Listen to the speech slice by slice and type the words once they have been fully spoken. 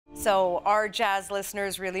So are jazz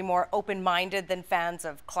listeners really more open-minded than fans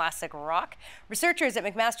of classic rock? Researchers at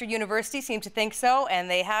McMaster University seem to think so,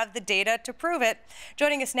 and they have the data to prove it.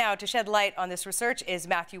 Joining us now to shed light on this research is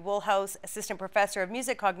Matthew Woolhouse, Assistant Professor of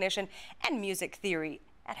Music Cognition and Music Theory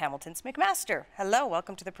at Hamilton's McMaster. Hello,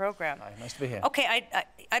 welcome to the program. Hi, nice to be here. Okay,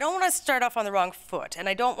 I don't want to start off on the wrong foot, and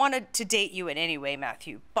I don't want to date you in any way,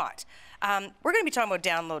 Matthew, but we're going to be talking about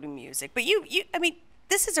downloading music. But I mean,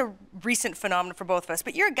 this is a recent phenomenon for both of us,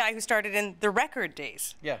 but you're a guy who started in the record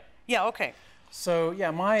days. Yeah. Yeah, okay. So,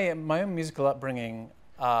 yeah, my own musical upbringing,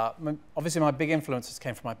 obviously my big influences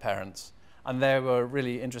came from my parents, and they were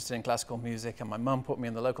really interested in classical music, and my mum put me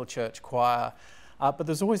in the local church choir. But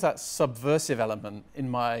there's always that subversive element in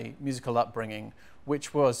my musical upbringing,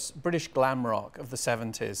 which was British glam rock of the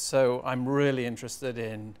 70s. So I'm really interested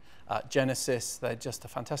in Genesis. They're just a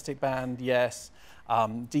fantastic band, yes.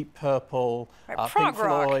 Deep Purple, Pink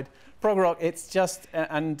Floyd. Prog rock, it's just,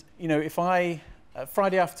 and you know, if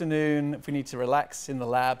Friday afternoon, if we need to relax in the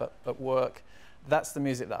lab at work, that's the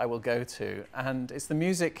music that I will go to. And it's the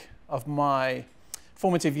music of my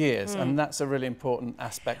formative years, and that's a really important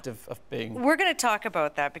aspect of being. We're going to talk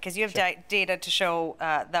about that because you have data to show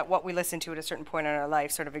that what we listen to at a certain point in our life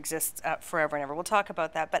sort of exists forever and ever. We'll talk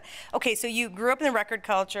about that. But okay, so you grew up in the record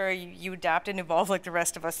culture, you adapted and evolved like the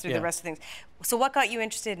rest of us through the rest of things. So what got you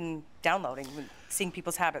interested in downloading, seeing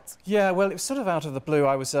people's habits? Yeah, well, it was sort of out of the blue.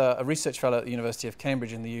 I was a research fellow at the University of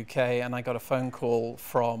Cambridge in the UK, and I got a phone call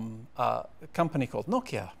from a company called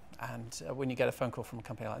Nokia. And when you get a phone call from a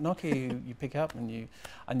company like Nokia, you pick up and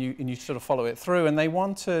you sort of follow it through. And they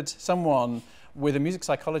wanted someone with a music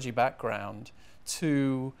psychology background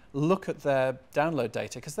to look at their download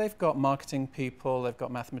data, because they've got marketing people, they've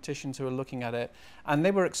got mathematicians who are looking at it, and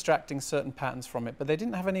they were extracting certain patterns from it. But they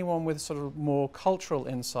didn't have anyone with sort of more cultural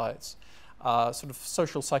insights, sort of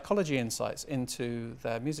social psychology insights into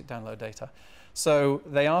their music download data. So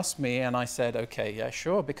they asked me, and I said, okay, yeah,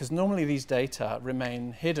 sure, because normally these data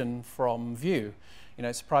remain hidden from view. You know,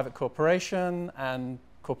 it's a private corporation, and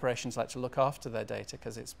corporations like to look after their data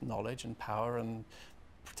because it's knowledge and power and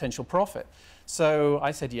potential profit. So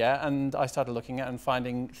I said, yeah, and I started looking at and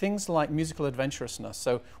finding things like musical adventurousness.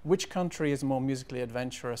 So which country is more musically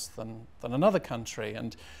adventurous than another country?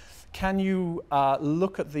 And can you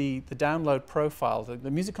look at the download profile, the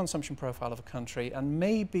music consumption profile of a country, and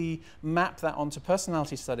maybe map that onto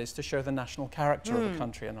personality studies to show the national character of a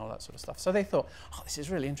country and all that sort of stuff? So they thought, oh, this is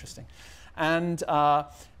really interesting. And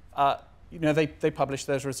you know, they published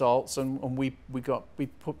those results, and we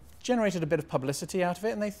generated a bit of publicity out of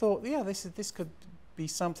it, and they thought, yeah, this could be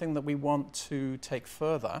something that we want to take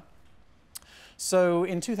further. So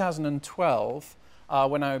in 2012,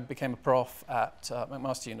 when I became a prof at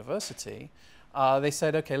McMaster University, they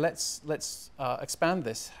said, okay, let's expand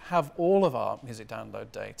this, have all of our music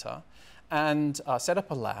download data, and set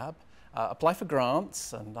up a lab, apply for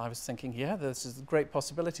grants, and I was thinking, yeah, there's great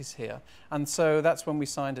possibilities here. And so that's when we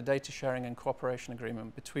signed a data sharing and cooperation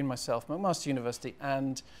agreement between myself, McMaster University,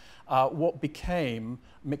 and what became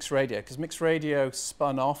Mix Radio, because Mix Radio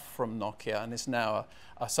spun off from Nokia and is now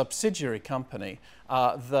a subsidiary company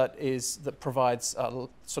that provides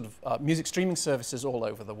sort of music streaming services all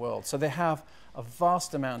over the world. So they have a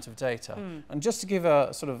vast amount of data. And just to give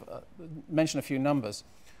mention a few numbers,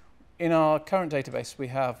 in our current database, we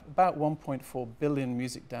have about 1.4 billion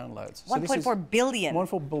music downloads. 1.4 billion?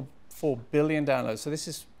 1.4 billion downloads. So this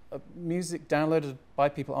is music downloaded by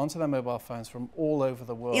people onto their mobile phones from all over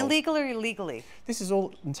the world. Illegal or illegally? This is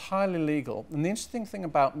all entirely legal. And the interesting thing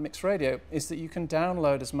about Mix Radio is that you can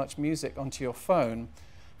download as much music onto your phone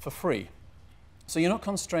for free. So you're not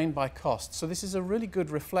constrained by cost. So this is a really good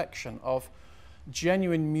reflection of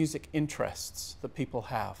genuine music interests that people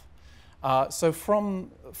have. So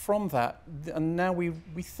from that, and now we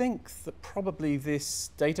think that probably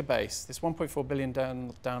this database, this 1.4 billion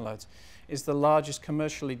downloads, is the largest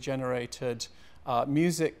commercially generated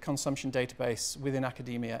music consumption database within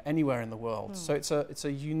academia anywhere in the world. So it's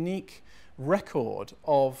a unique record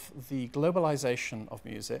of the globalization of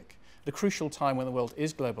music, the crucial time when the world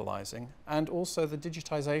is globalizing, and also the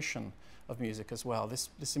digitization of music as well.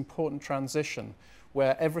 This important transition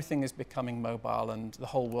where everything is becoming mobile and the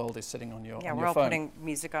whole world is sitting on your phone. Yeah, we're all putting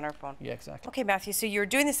music on our phone. Yeah, exactly. Okay, Matthew, so you're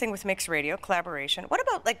doing this thing with Mix Radio, collaboration. What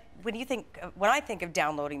about, like, when I think of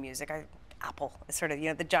downloading music, Apple is sort of, you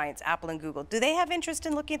know, the giants, Apple and Google. Do they have interest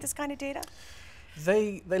in looking at this kind of data?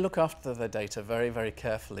 They look after their data very, very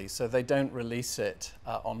carefully, so they don't release it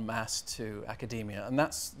en masse to academia. And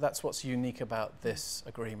that's what's unique about this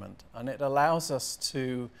agreement. And it allows us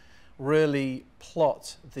to really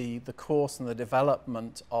plot the course and the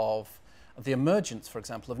development of the emergence, for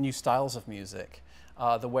example, of new styles of music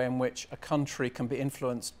the way in which a country can be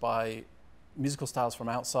influenced by musical styles from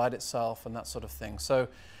outside itself and that sort of thing. So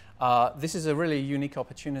this is a really unique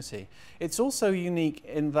opportunity. It's also unique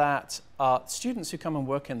in that students who come and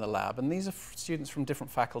work in the lab, and these are students from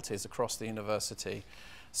different faculties across the university.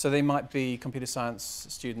 So they might be computer science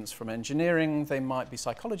students from engineering, they might be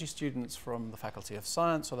psychology students from the Faculty of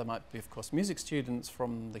Science, or they might be, of course, music students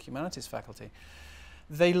from the humanities faculty.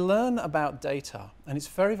 They learn about data, and it's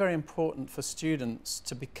very, very important for students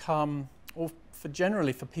to become, or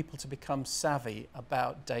generally for people to become savvy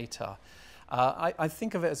about data. I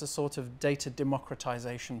think of it as a sort of data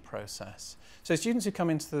democratization process. So students who come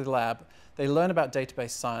into the lab, they learn about database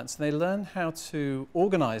science, and they learn how to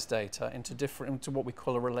organize data into what we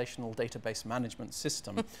call a relational database management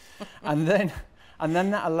system. and then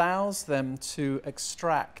that allows them to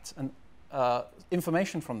extract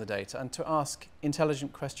information from the data and to ask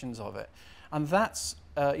intelligent questions of it. And that's,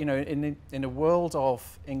 you know, in a world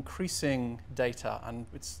of increasing data, and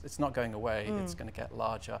it's not going away, it's going to get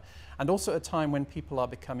larger, and also at a time when people are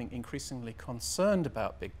becoming increasingly concerned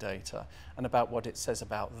about big data and about what it says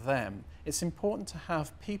about them, it's important to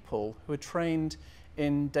have people who are trained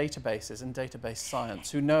in databases and database science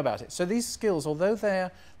who know about it. So these skills, although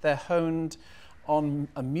they're honed on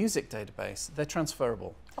a music database, they're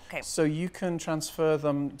transferable. Okay. So you can transfer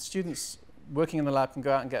them. Students working in the lab can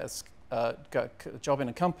go out and get a job in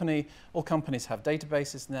a company. All companies have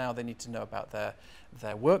databases now. They need to know about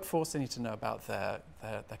their workforce. They need to know about their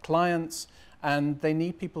clients. And they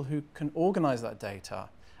need people who can organize that data.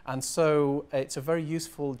 And so it's a very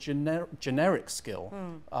useful generic skill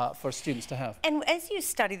for students to have. And as you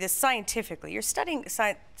study this scientifically, you're studying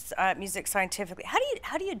music scientifically.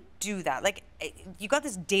 How do you do that? Like, you got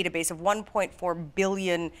this database of 1.4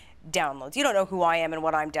 billion downloads. You don't know who I am and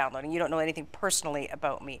what I'm downloading. You don't know anything personally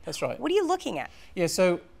about me. That's right. What are you looking at? Yeah,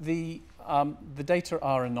 so the data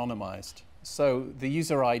are anonymized. So the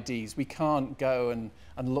user IDs, we can't go and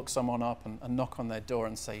look someone up and knock on their door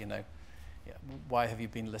and say, you know, why have you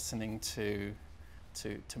been listening to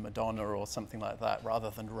Madonna or something like that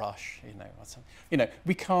rather than Rush, you know, or something. You know,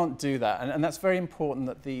 we can't do that, and that's very important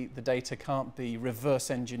that the data can't be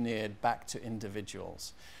reverse engineered back to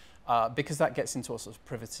individuals because that gets into all sorts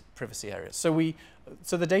of privacy areas.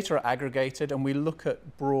 So the data are aggregated, and we look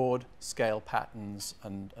at broad scale patterns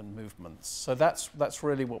and movements. So that's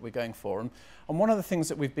really what we're going for. And one of the things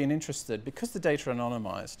that we've been interested, because the data are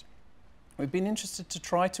anonymized, we've been interested to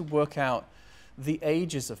try to work out the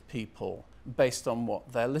ages of people based on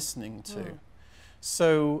what they're listening to.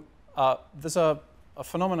 So there's a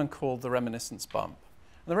phenomenon called the reminiscence bump.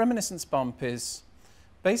 And the reminiscence bump is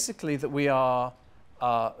basically that we are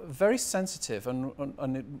very sensitive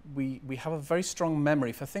and we have a very strong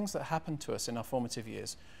memory for things that happen to us in our formative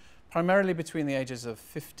years, primarily between the ages of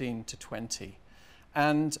 15 to 20.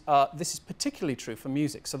 And this is particularly true for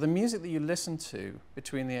music. So the music that you listen to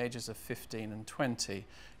between the ages of 15 and 20,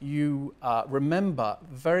 you remember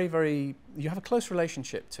you have a close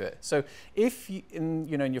relationship to it. So if in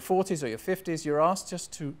your 40s or your 50s, you're asked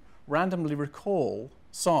just to randomly recall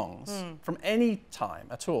songs from any time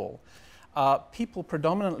at all, people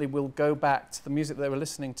predominantly will go back to the music they were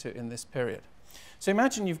listening to in this period. So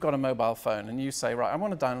imagine you've got a mobile phone and you say, right, I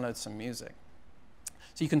want to download some music.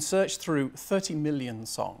 So you can search through 30 million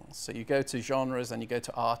songs. So you go to genres, then you go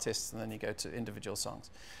to artists, and then you go to individual songs.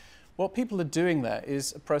 What people are doing there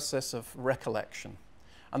is a process of recollection.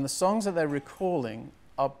 And the songs that they're recalling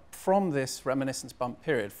are from this reminiscence bump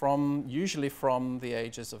period, usually from the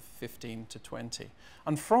ages of 15 to 20.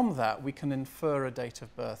 And from that, we can infer a date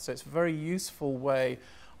of birth. So it's a very useful way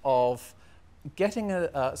of getting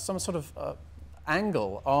some sort of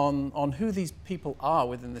angle on who these people are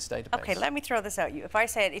within this database. Okay, let me throw this out.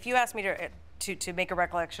 If you asked me to make a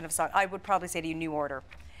recollection of a song, I would probably say to you New Order.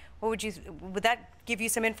 Would that give you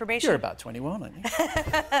some information? You're about 21, aren't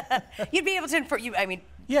you? You'd be able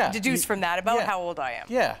to deduce from that about how old I am.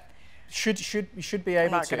 Yeah. You should be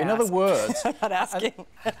able to. In other words, I'm not asking.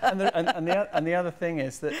 and the other thing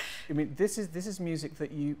is that, I mean, this is music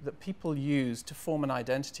that people use to form an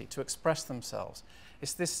identity, to express themselves.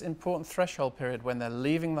 It's this important threshold period when they're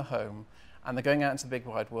leaving the home and they're going out into the big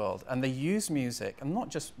wide world, and they use music, and not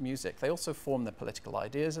just music. They also form their political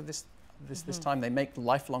ideas at this time. They make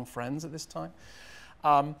lifelong friends at this time.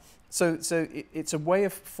 So it's a way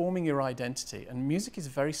of forming your identity, and music is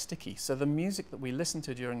very sticky. So the music that we listen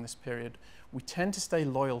to during this period, we tend to stay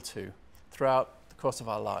loyal to throughout the course of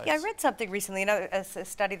our lives. Yeah, I read something recently, a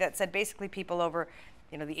study that said basically people over,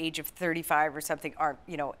 the age of 35 or something aren't,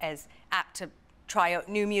 as apt to try out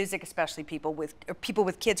new music, especially people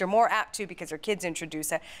with kids are more apt to because their kids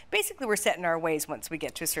introduce it. Basically, we're set in our ways once we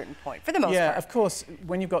get to a certain point, for the most part. Yeah, of course,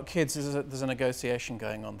 when you've got kids, there's a negotiation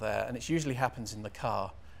going on there, and it usually happens in the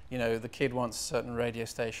car. You know, the kid wants a certain radio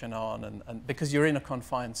station on, and because you're in a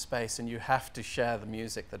confined space and you have to share the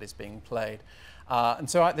music that is being played. And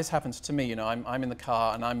so this happens to me. You know, I'm in the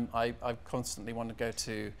car and I constantly want to go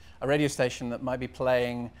to a radio station that might be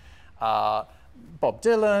playing Bob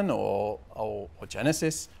Dylan or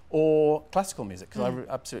Genesis or classical music, because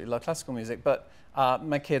I absolutely love classical music. But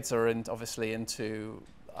my kids are obviously into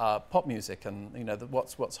pop music and, you know,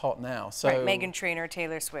 what's hot now. So right, Meghan Trainor,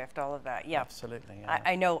 Taylor Swift, all of that. Yeah, absolutely. Yeah.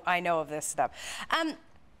 I know of this stuff.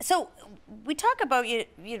 So we talk about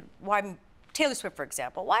why Taylor Swift, for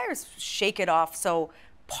example. Why is "Shake It Off" so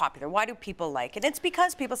popular? Why do people like it? It's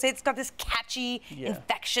because people say it's got this catchy,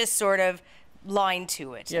 infectious sort of line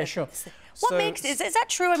to it. Yeah, sure. What makes is that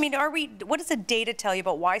true? I mean, what does the data tell you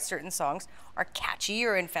about why certain songs are catchy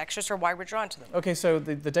or infectious, or why we're drawn to them? Okay, so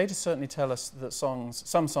the data certainly tell us that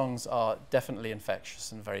some songs are definitely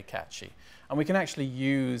infectious and very catchy, and we can actually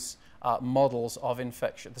use models of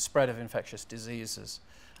the spread of infectious diseases.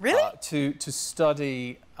 Really? To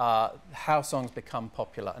study how songs become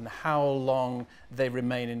popular and how long they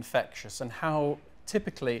remain infectious, and how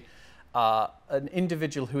typically an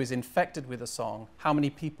individual who is infected with a song, how many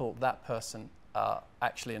people that person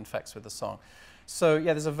actually infects with the song. So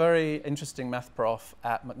yeah, there's a very interesting math prof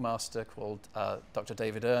at McMaster called Dr.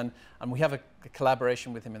 David Earn, and we have a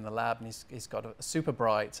collaboration with him in the lab, and he's got a super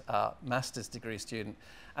bright master's degree student,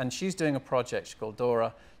 and she's doing a project, she's called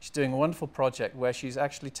Dora. She's doing a wonderful project where she's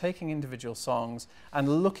actually taking individual songs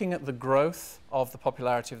and looking at the growth of the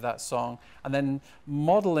popularity of that song, and then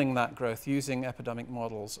modeling that growth using epidemic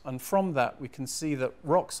models. And from that, we can see that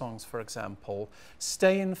rock songs, for example,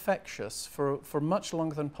 stay infectious for much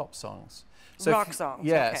longer than pop songs. So rock songs.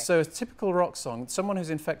 Yeah, okay. So a typical rock song, someone who's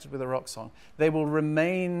infected with a rock song, they will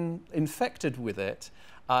remain infected with it.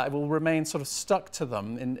 It will remain sort of stuck to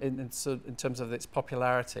them in terms of its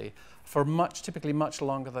popularity for typically much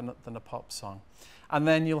longer than a pop song. And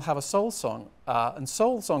then you'll have a soul song, and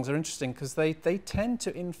soul songs are interesting because they tend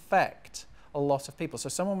to infect a lot of people. So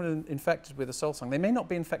someone infected with a soul song, they may not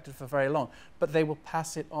be infected for very long, but they will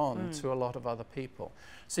pass it on to a lot of other people.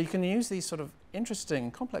 So you can use these sort of interesting,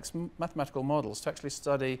 complex mathematical models to actually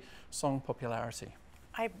study song popularity.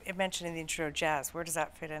 I mentioned in the intro jazz. Where does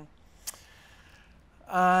that fit in?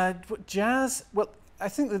 Jazz, well, I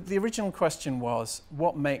think that the original question was,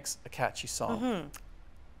 what makes a catchy song?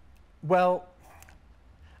 Well,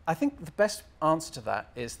 I think the best answer to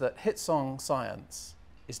that is that hit song science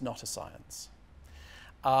is not a science.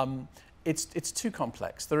 It's too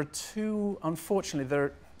complex. There are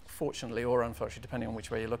fortunately or unfortunately, depending on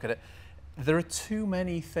which way you look at it, there are too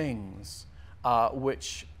many things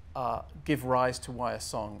which give rise to why a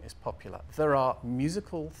song is popular. There are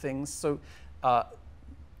musical things, so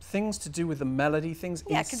things to do with the melody, things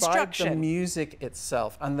inside the music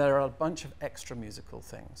itself, and there are a bunch of extra musical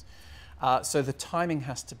things. So the timing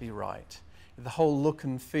has to be right. The whole look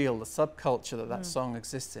and feel, the subculture that song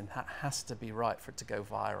exists in, has to be right for it to go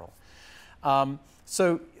viral.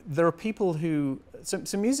 So there are people who,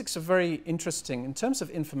 so music's a very interesting, in terms of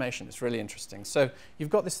information, it's really interesting. So you've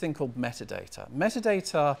got this thing called metadata.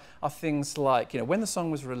 Metadata are things like, you know, when the song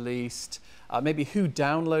was released, maybe who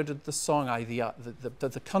downloaded the song, i.e.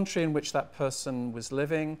 the country in which that person was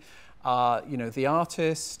living, you know, the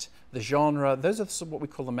artist, the genre. Those are sort of what we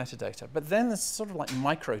call the metadata. But then there's sort of like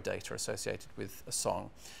microdata associated with a song,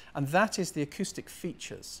 and that is the acoustic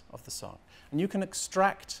features of the song. And you can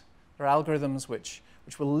extract, there are algorithms which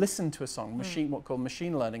will listen to a song, what called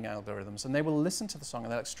machine learning algorithms, and they will listen to the song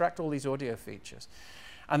and they'll extract all these audio features.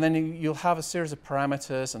 And then you'll have a series of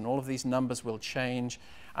parameters, and all of these numbers will change.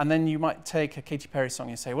 And then you might take a Katy Perry song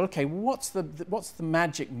and say, well, okay, what's the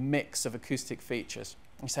magic mix of acoustic features?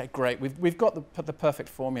 And you say, great, we've got the perfect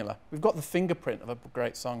formula. We've got the fingerprint of a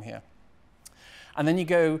great song here. And then you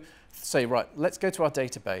go, say, right, let's go to our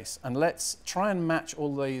database and let's try and match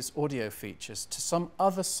all these audio features to some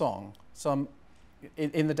other song,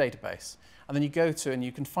 in the database. And then you go to, and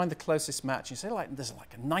you can find the closest match. You say, like, there's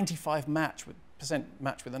like a 95% match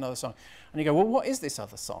with another song. And you go, well, what is this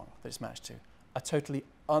other song that it's matched to? A totally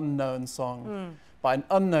unknown song by an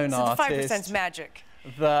unknown artist. So the 5%'s magic.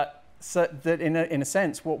 That in a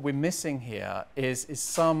sense, what we're missing here is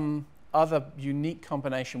some other unique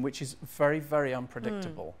combination which is very, very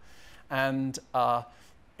unpredictable. And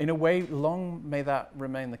In a way, long may that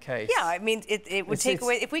remain the case. Yeah, I mean, it would take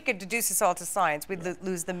away, if we could deduce this all to science, we'd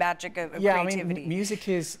lose the magic of creativity. I mean, music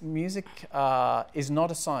is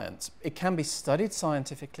not a science. It can be studied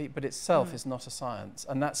scientifically, but itself is not a science.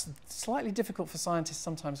 And that's slightly difficult for scientists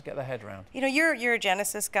sometimes to get their head around. You know, you're a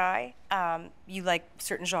Genesis guy. You like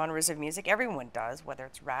certain genres of music. Everyone does, whether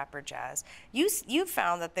it's rap or jazz. You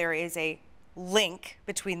found that there is a link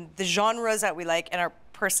between the genres that we like and our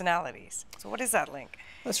personalities. So what is that link?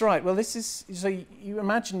 That's right. Well, this is, so you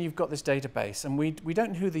imagine you've got this database and we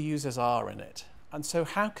don't know who the users are in it. And so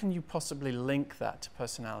how can you possibly link that to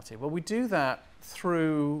personality? Well, we do that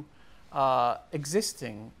through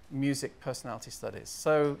existing music personality studies.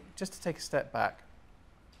 So just to take a step back,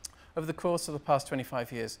 over the course of the past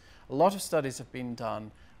 25 years, a lot of studies have been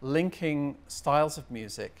done linking styles of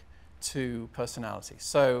music to personality.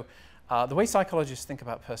 So the way psychologists think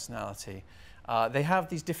about personality, they have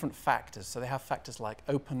these different factors. So they have factors like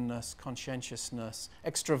openness, conscientiousness,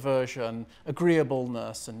 extroversion,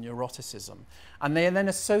 agreeableness, and neuroticism. And they then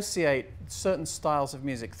associate certain styles of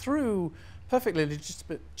music through perfectly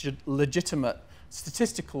legitimate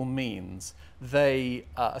statistical means. They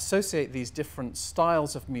associate these different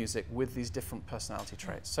styles of music with these different personality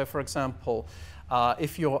traits. So for example,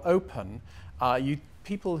 if you're open,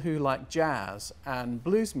 people who like jazz and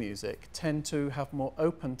blues music tend to have more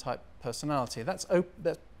open type personality.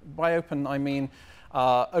 By open, I mean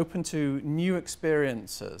open to new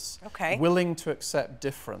experiences, willing to accept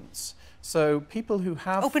difference. So people who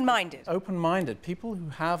have... Open-minded. Open-minded. People who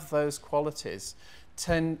have those qualities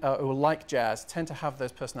or like jazz tend to have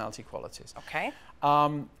those personality qualities. Okay.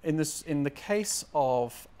 In the case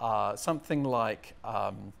of something like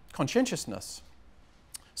conscientiousness,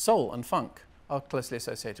 soul and funk are closely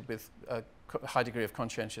associated with a high degree of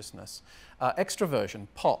conscientiousness. Extroversion,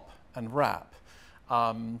 pop and rap.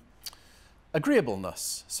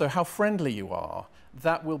 Agreeableness, so how friendly you are,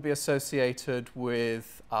 that will be associated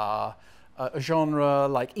with a genre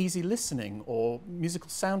like easy listening or musical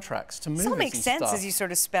soundtracks to movies. It all makes sense as you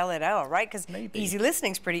sort of spell it out, right? Because easy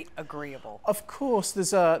listening's pretty agreeable. Of course,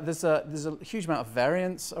 there's a huge amount of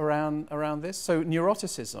variance around this. So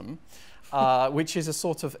neuroticism, which is a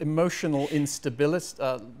sort of emotional instability,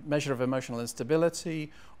 measure of emotional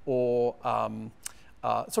instability, or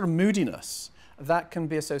sort of moodiness, that can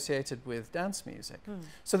be associated with dance music.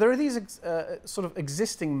 So there are these sort of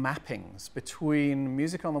existing mappings between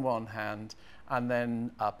music on the one hand and then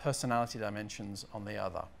personality dimensions on the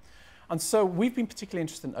other. And so we've been particularly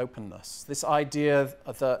interested in openness, this idea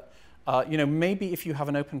that you know, maybe if you have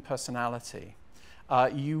an open personality,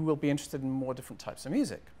 you will be interested in more different types of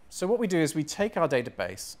music. So what we do is we take our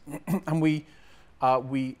database and we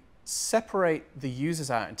separate the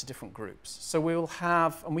users out into different groups. So we will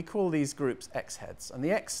have, and we call these groups X heads, and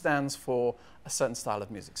the X stands for a certain style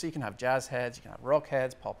of music. So you can have jazz heads, you can have rock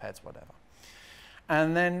heads, pop heads, whatever.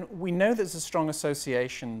 And then we know there's a strong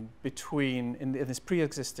association between, in this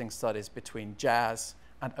pre-existing studies, between jazz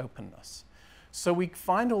and openness. So we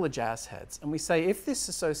find all the jazz heads, and we say if this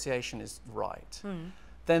association is right,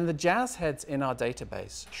 then the jazz heads in our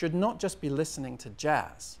database should not just be listening to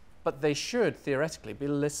jazz, but they should, theoretically, be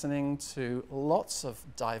listening to lots of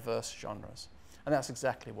diverse genres. And that's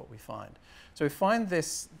exactly what we find. So we find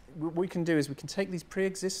this, what we can do is we can take these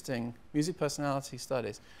pre-existing music personality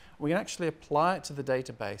studies, we can actually apply it to the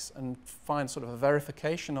database and find sort of a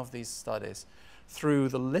verification of these studies through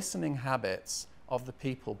the listening habits of the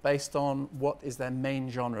people based on what is their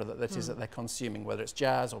main genre that is that they're consuming, whether it's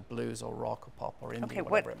jazz or blues or rock or pop or indie,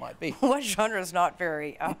 whatever it might be. What genre is not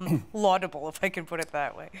very laudable, if I can put it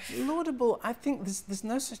that way? Laudable, I think there's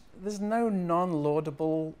no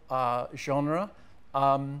non-laudable genre.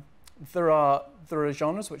 There are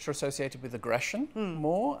genres which are associated with aggression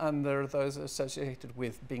more, and there are those associated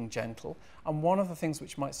with being gentle. And one of the things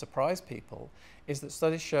which might surprise people is that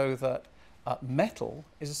studies show that metal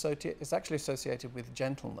is actually associated with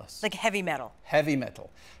gentleness. Like heavy metal? Heavy metal.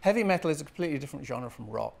 Heavy metal is a completely different genre from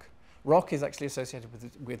rock. Rock is actually associated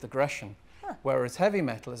with aggression, whereas heavy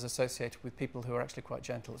metal is associated with people who are actually quite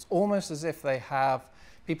gentle. It's almost as if they have,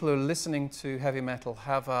 people who are listening to heavy metal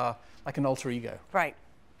have like an alter ego. Right.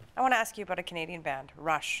 I want to ask you about a Canadian band,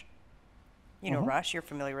 Rush. You know Rush, you're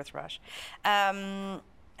familiar with Rush.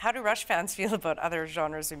 How do Rush fans feel about other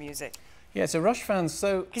genres of music? Yeah, so Rush fans,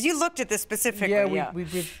 so... Because you looked at this specifically. Yeah,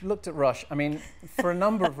 we've looked at Rush. I mean, for a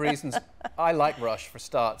number of reasons, I like Rush for a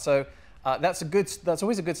start. So that's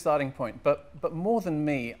always a good starting point. But more than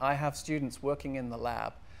me, I have students working in the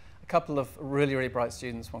lab, a couple of really, really bright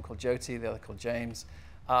students, one called Jyoti, the other called James,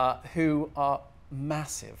 who are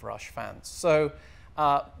massive Rush fans. So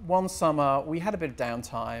one summer we had a bit of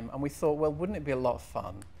downtime and we thought, well, wouldn't it be a lot of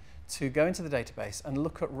fun to go into the database and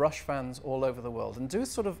look at Rush fans all over the world and do a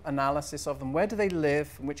sort of analysis of them. Where do they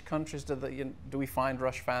live? In which countries do we find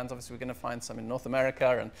Rush fans? Obviously, we're going to find some in North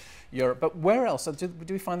America and Europe, but where else? Do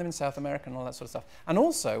we find them in South America and all that sort of stuff? And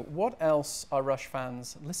also, what else are Rush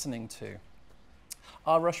fans listening to?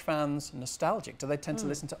 Are Rush fans nostalgic? Do they tend to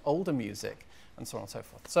listen to older music? And so on and so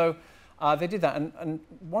forth. So they did that. And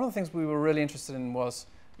one of the things we were really interested in was,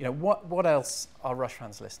 what else are Rush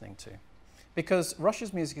fans listening to? Because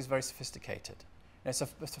Rush's music is very sophisticated. It's a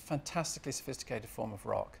fantastically sophisticated form of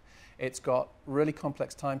rock. It's got really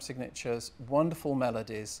complex time signatures, wonderful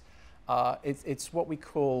melodies. It's what we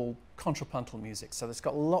call contrapuntal music. So it's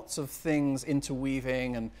got lots of things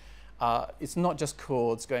interweaving, and it's not just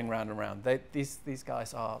chords going round and round. These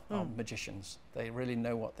guys are magicians. They really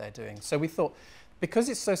know what they're doing. So we thought, because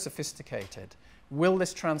it's so sophisticated, will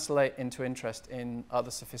this translate into interest in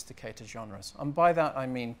other sophisticated genres? And by that I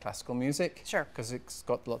mean classical music, sure, because it's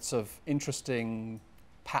got lots of interesting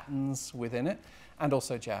patterns within it, and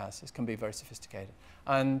also jazz. It can be very sophisticated.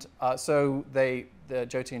 And so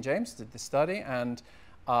Jyoti and James did this study and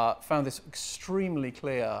found this extremely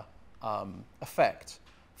clear effect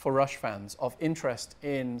for Rush fans of interest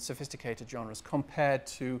in sophisticated genres compared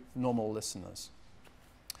to normal listeners.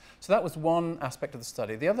 So that was one aspect of the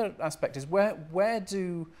study. The other aspect is where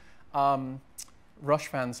do Rush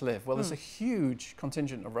fans live? Well, there's a huge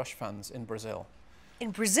contingent of Rush fans in Brazil.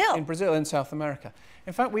 In Brazil? In Brazil, in South America.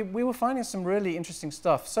 In fact, we were finding some really interesting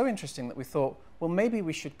stuff, so interesting that we thought, well, maybe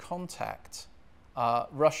we should contact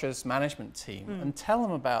Rush's management team and tell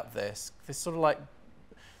them about this. This sort of like,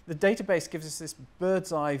 the database gives us this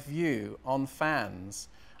bird's eye view on fans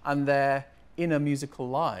and their inner musical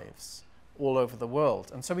lives all over the world.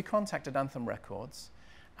 And so we contacted Anthem Records,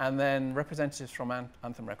 and then representatives from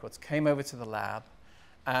Anthem Records came over to the lab,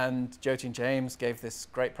 and Jyoti and James gave this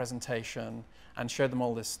great presentation and showed them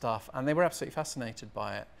all this stuff, and they were absolutely fascinated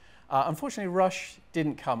by it. Unfortunately, Rush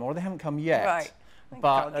didn't come, or they haven't come yet. Right.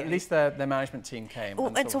 But at least their management team came. Oh,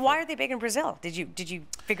 and so why are they big in Brazil? Did you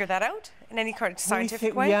figure that out in any kind of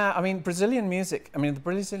scientific way? Yeah, I mean, Brazilian music,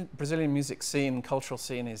 the Brazilian music scene, cultural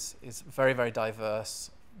scene is very, very diverse,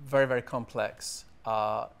 very, very complex.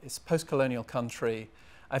 It's a post-colonial country.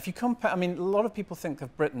 If you compare, a lot of people think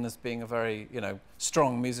of Britain as being a very,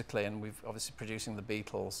 strong musically, and we've obviously producing the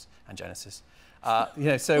Beatles and Genesis.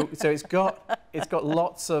 So it's got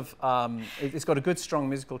lots of, it's got a good, strong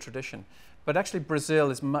musical tradition. But actually, Brazil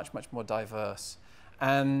is much, much more diverse,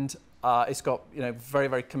 and it's got very,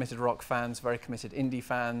 very committed rock fans, very committed indie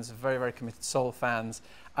fans, very, very committed soul fans,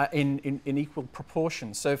 in equal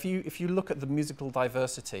proportion. So if you look at the musical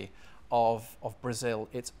diversity of Brazil,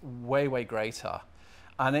 it's way, way greater,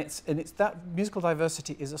 and it's that musical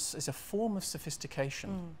diversity is a form of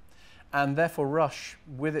sophistication, and therefore Rush,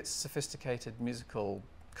 with its sophisticated musical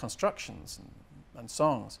constructions and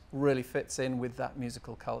songs, really fits in with that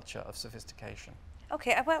musical culture of sophistication.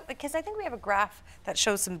 Okay, well, because I think we have a graph that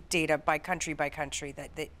shows some data by country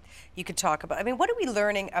that you could talk about. What are we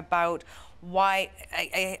learning about why,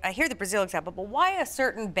 I hear the Brazil example, but why a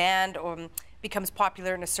certain band becomes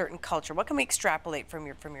popular in a certain culture? What can we extrapolate from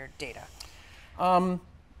your data?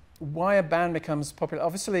 Why a band becomes popular?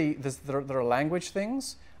 Obviously, there are language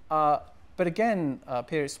things, but again,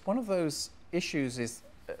 Pierre, it's one of those issues is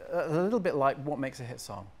a little bit like what makes a hit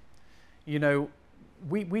song. We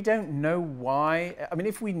don't know why.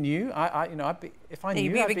 If we knew, if I knew,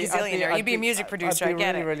 you'd be a big gazillionaire. You'd be a music producer. I'd be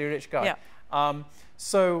a really, really rich guy. Yeah.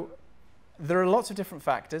 So there are lots of different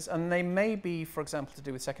factors, and they may be, for example, to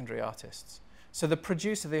do with secondary artists. So the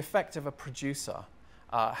effect of a producer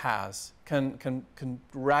can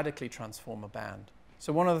radically transform a band.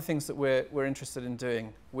 So one of the things that we're interested in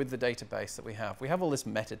doing with the database that we have all this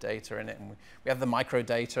metadata in it, and we have the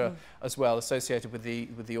microdata as well associated with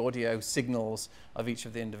the audio signals of each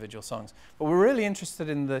of the individual songs. But we're really interested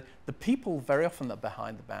in the people very often that are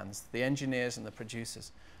behind the bands, the engineers and the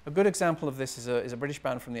producers. A good example of this is a British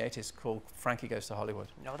band from the 80s called Frankie Goes to Hollywood.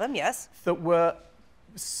 Know them, yes. That were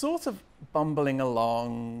sort of bumbling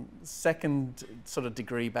along, second sort of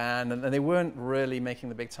degree band, and they weren't really making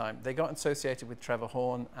the big time. They got associated with Trevor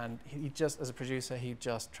Horn, and he just, as a producer, he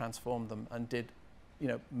just transformed them and did,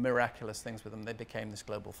 miraculous things with them. They became this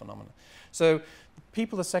global phenomenon. So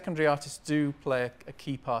people, the secondary artists, do play a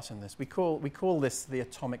key part in this. We call this the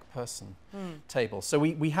atomic person table. So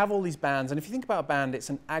we have all these bands, and if you think about a band, it's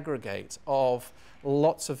an aggregate of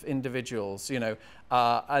lots of individuals,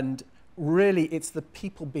 and really, it's the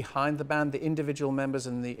people behind the band, the individual members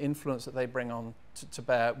and the influence that they bring on to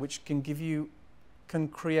bear, which can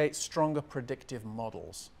create stronger predictive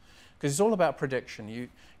models because it's all about prediction. You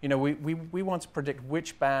know, we want to predict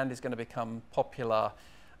which band is going to become popular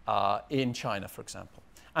in China, for example.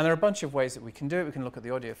 And there are a bunch of ways that we can do it. We can look at the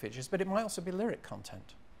audio features, but it might also be lyric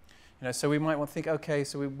content. You know, so we might want to think, okay,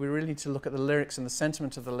 so we really need to look at the lyrics and the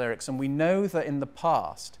sentiment of the lyrics. And we know that in the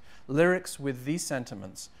past, lyrics with these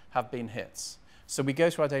sentiments have been hits. So we go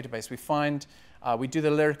to our database, we find, we do the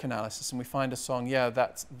lyric analysis, and we find a song, yeah,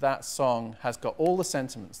 that song has got all the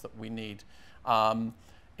sentiments that we need.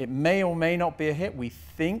 It may or may not be a hit. We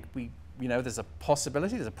think, you know, there's a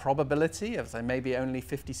possibility, there's a probability of, say, maybe only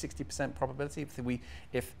 50–60% probability.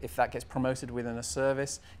 If that gets promoted within a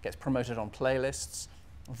service, gets promoted on playlists,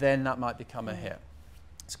 then that might become a hit.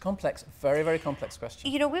 It's a complex, very, very complex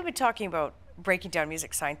question. You know, we've been talking about breaking down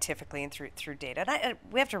music scientifically and through data, and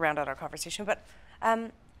we have to round out our conversation, but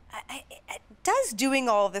does doing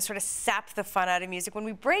all of this sort of sap the fun out of music when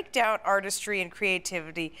we break down artistry and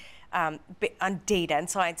creativity on data and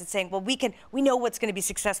science and saying, well, we know what's going to be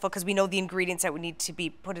successful because we know the ingredients that would need to be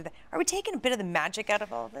put in. Are we taking a bit of the magic out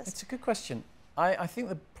of all of this? It's a good question. I think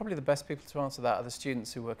that probably the best people to answer that are the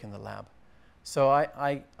students who work in the lab. So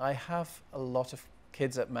I have a lot of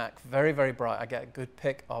kids at Mac, very, very bright. I get a good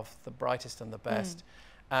pick of the brightest and the best.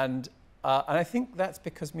 And I think that's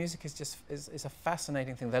because music is a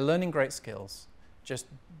fascinating thing. They're learning great skills, just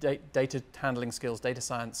data handling skills, data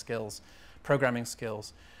science skills, programming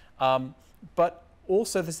skills. But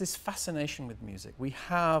also there's this fascination with music. We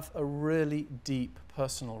have a really deep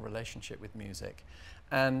personal relationship with music.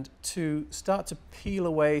 And to start to peel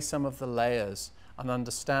away some of the layers and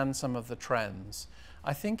understand some of the trends,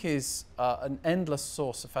 I think is an endless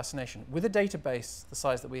source of fascination. With a database the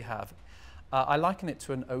size that we have, I liken it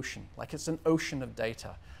to an ocean, like it's an ocean of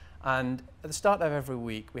data. And at the start of every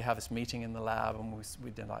week, we have this meeting in the lab, and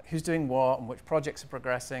we do like who's doing what and which projects are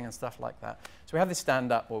progressing and stuff like that. So we have this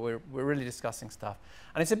stand-up where we're really discussing stuff.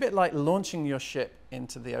 And it's a bit like launching your ship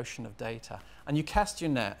into the ocean of data. And you cast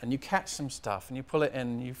your net, and you catch some stuff, and you pull it in,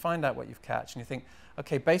 and you find out what you've catched, and you think,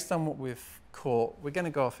 okay, based on what we've caught, we're going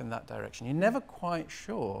to go off in that direction. You're never quite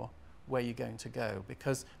sure where you're going to go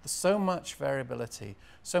because there's so much variability,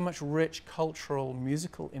 so much rich cultural,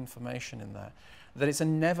 musical information in there, that it's a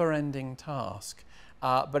never-ending task,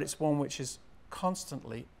 but it's one which is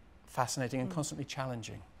constantly fascinating and constantly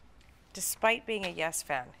challenging. Despite being a Yes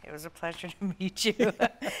fan, it was a pleasure to meet you.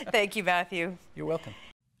 Thank you, Matthew. You're welcome.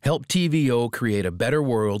 Help TVO create a better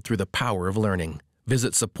world through the power of learning.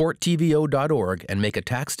 Visit supporttvo.org and make a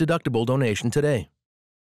tax-deductible donation today.